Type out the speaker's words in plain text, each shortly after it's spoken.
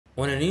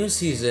When a new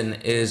season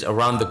is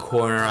around the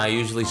corner, I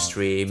usually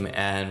stream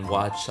and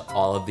watch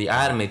all of the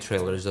anime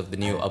trailers of the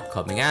new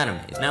upcoming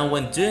animes. Now,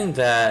 when doing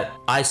that,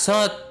 I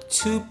saw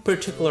two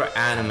particular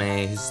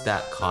animes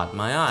that caught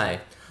my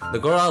eye. The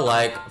girl I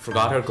like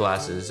forgot her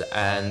glasses,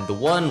 and the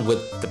one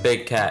with the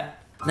big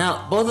cat.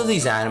 Now, both of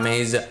these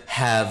animes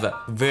have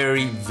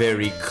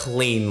very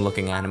clean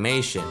looking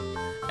animation.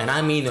 And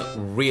I mean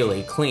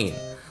really clean.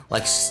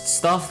 Like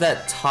stuff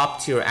that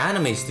top tier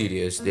anime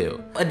studios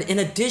do. But in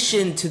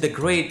addition to the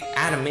great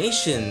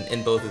animation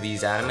in both of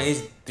these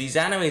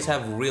animes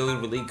have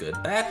really good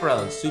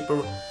backgrounds,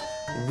 super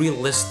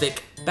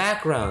realistic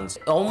backgrounds.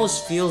 It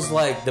almost feels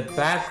like the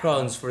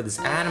backgrounds for these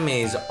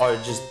animes are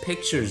just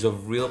pictures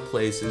of real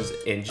places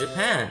in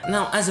Japan.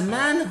 Now, as a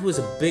man who is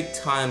a big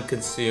time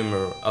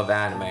consumer of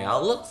anime, I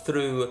looked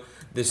through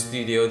the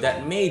studio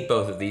that made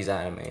both of these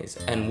animes,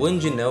 and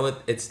wouldn't you know it,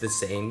 it's the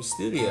same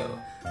studio,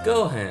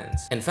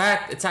 Gohan's. In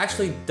fact, it's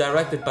actually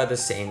directed by the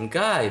same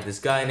guy, this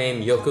guy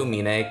named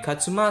yknow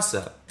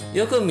Katsumasa.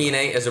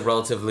 yknow is a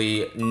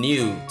relatively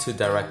new to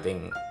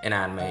directing an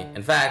anime.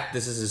 In fact,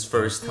 this is his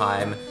first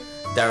time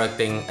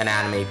directing an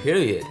anime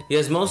period. He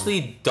has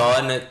mostly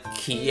done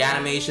key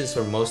animations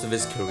for most of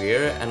his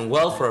career, and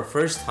well, for a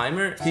first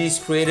timer, he's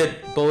created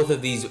both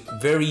of these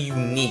very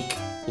unique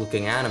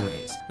looking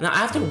animes. Now,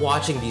 after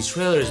watching these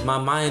trailers, my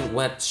mind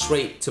went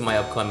straight to my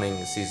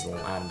upcoming seasonal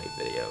anime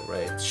video,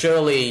 right?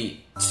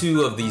 Surely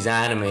two of these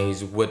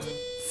animes would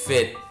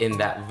fit in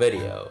that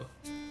video.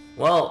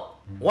 Well,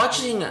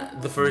 watching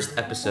the first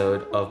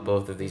episode of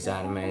both of these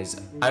animes,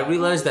 I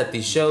realized that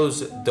these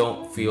shows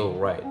don't feel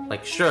right.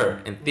 Like, sure,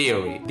 in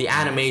theory, the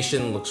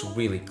animation looks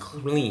really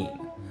clean.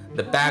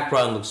 The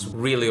background looks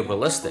really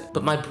realistic.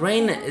 But my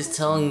brain is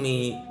telling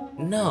me,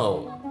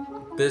 no,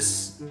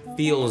 this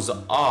feels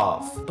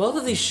off. Both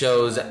of these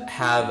shows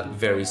have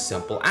very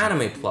simple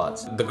anime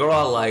plots. The Girl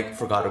I Like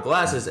Forgot Her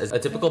Glasses is a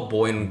typical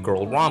boy and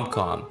girl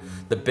rom-com.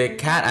 The Big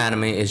Cat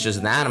anime is just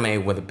an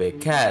anime with a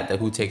big cat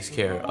who takes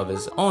care of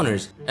his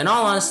owners. In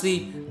all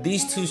honesty,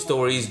 these two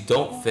stories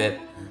don't fit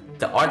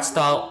the art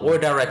style or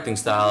directing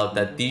style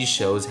that these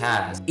shows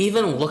has.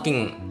 Even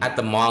looking at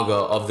the manga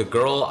of The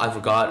Girl I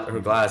Forgot Her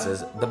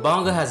Glasses, the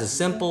manga has a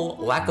simple,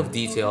 lack of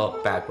detail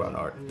background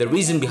art. The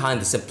reason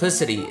behind the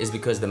simplicity is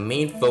because the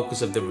main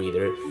focus of the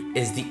reader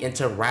is the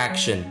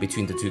interaction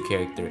between the two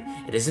characters.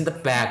 It isn't the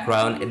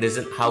background, it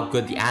isn't how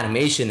good the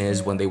animation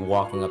is when they're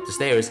walking up the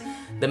stairs.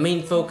 The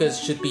main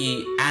focus should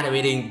be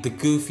animating the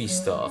goofy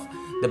stuff.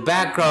 The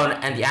background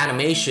and the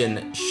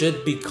animation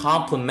should be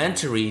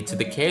complementary to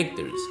the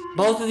characters.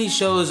 Both of these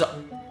shows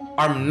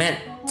are meant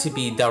to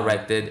be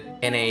directed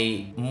in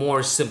a more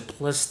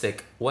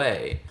simplistic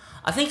way.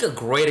 I think a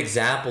great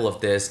example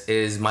of this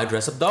is My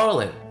Dress Up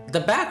Darling. The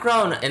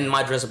background in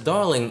My Dress Up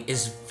Darling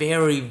is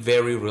very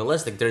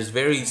realistic. There's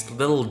very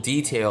little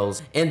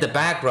details in the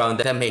background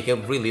that make it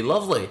really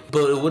lovely,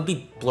 but it would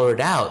be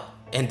blurred out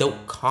and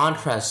don't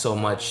contrast so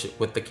much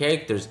with the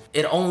characters.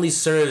 It only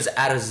serves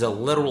as a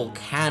literal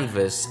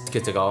canvas to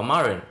Kitagawa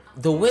Marin.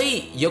 The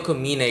way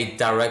yknow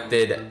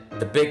directed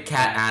the Big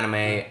Cat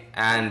anime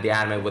and the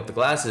anime with the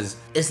glasses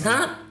is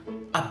not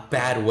a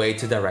bad way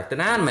to direct an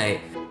anime.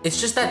 It's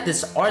just that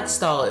this art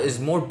style is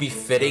more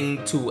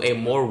befitting to a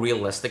more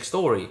realistic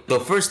story. The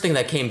first thing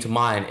that came to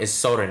mind is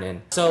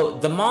Sorenin. So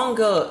the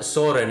manga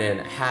Sorenin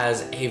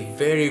has a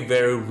very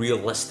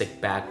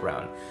realistic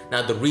background.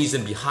 Now, the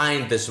reason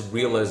behind this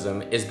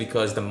realism is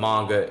because the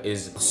manga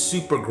is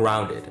super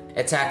grounded.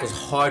 It tackles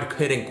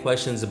hard-hitting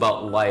questions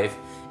about life.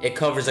 It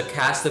covers a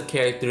cast of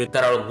characters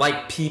that are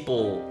like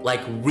people,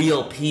 like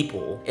real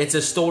people. It's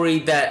a story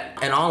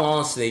that, in all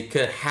honesty,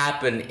 could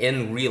happen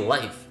in real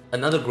life.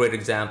 Another great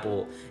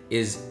example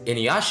is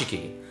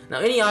Inuyashiki.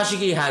 Now,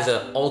 Inuyashiki has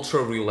an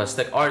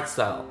ultra-realistic art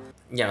style.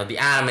 You know, the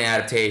anime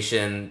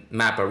adaptation,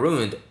 MAPPA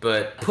ruined,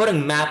 but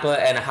putting MAPPA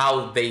and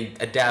how they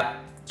adapt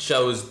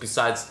shows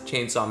besides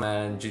Chainsaw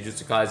Man and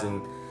Jujutsu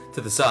Kaisen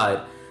to the side,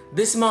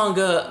 this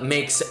manga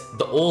makes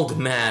the old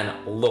man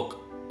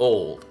look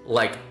old.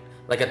 Like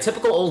a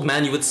typical old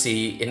man you would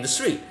see in the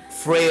street.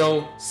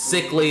 Frail,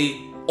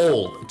 sickly,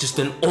 old. Just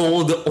an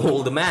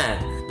old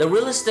man. The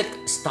realistic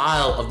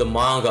style of the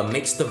manga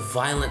makes the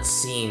violent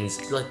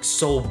scenes like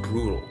so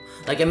brutal.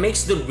 Like, it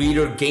makes the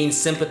reader gain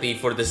sympathy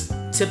for this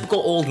typical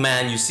old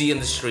man you see in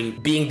the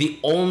street being the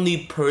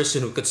only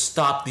person who could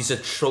stop these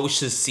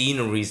atrocious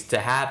sceneries to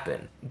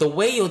happen. The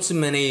way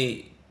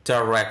Yotsume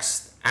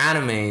directs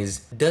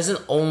animes doesn't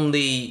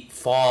only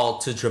fall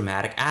to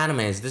dramatic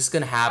animes. This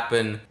can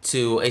happen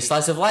to a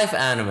slice of life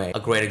anime. A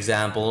great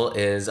example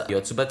is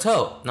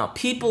Yotsubato. Now,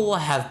 people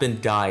have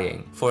been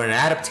dying for an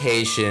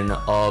adaptation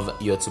of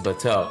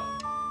Yotsubato.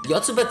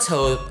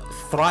 Yotsubato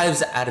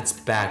thrives at its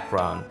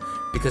background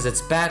because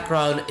its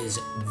background is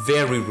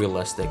very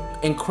realistic,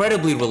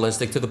 incredibly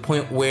realistic, to the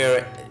point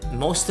where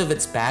most of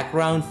its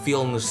background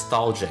feels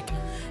nostalgic,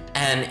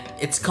 and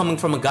it's coming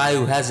from a guy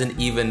who hasn't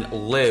even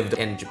lived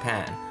in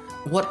Japan.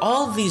 What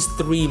all these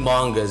three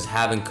mangas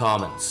have in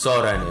common,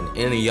 Sorenin,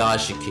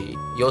 Inuyashiki,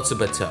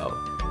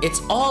 Yotsubato,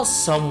 it's all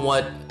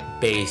somewhat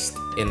based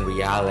in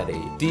reality.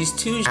 These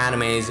two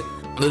animes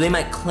Though they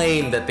might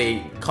claim that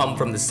they come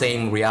from the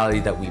same reality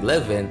that we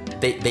live in,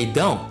 they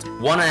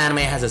don't. One anime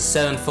has a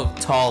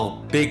 7-foot tall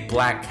big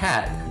black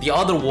cat. The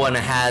other one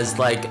has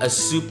like a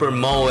super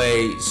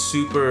moe,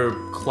 super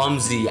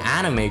clumsy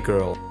anime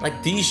girl.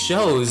 Like, these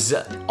shows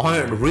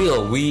aren't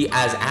real. We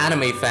as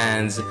anime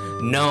fans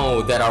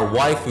know that our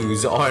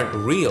waifus aren't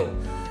real.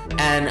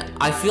 And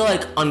I feel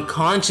like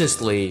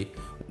unconsciously,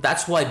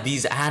 that's why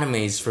these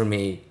animes for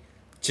me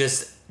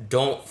just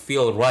don't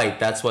feel right.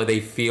 That's why they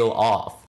feel off.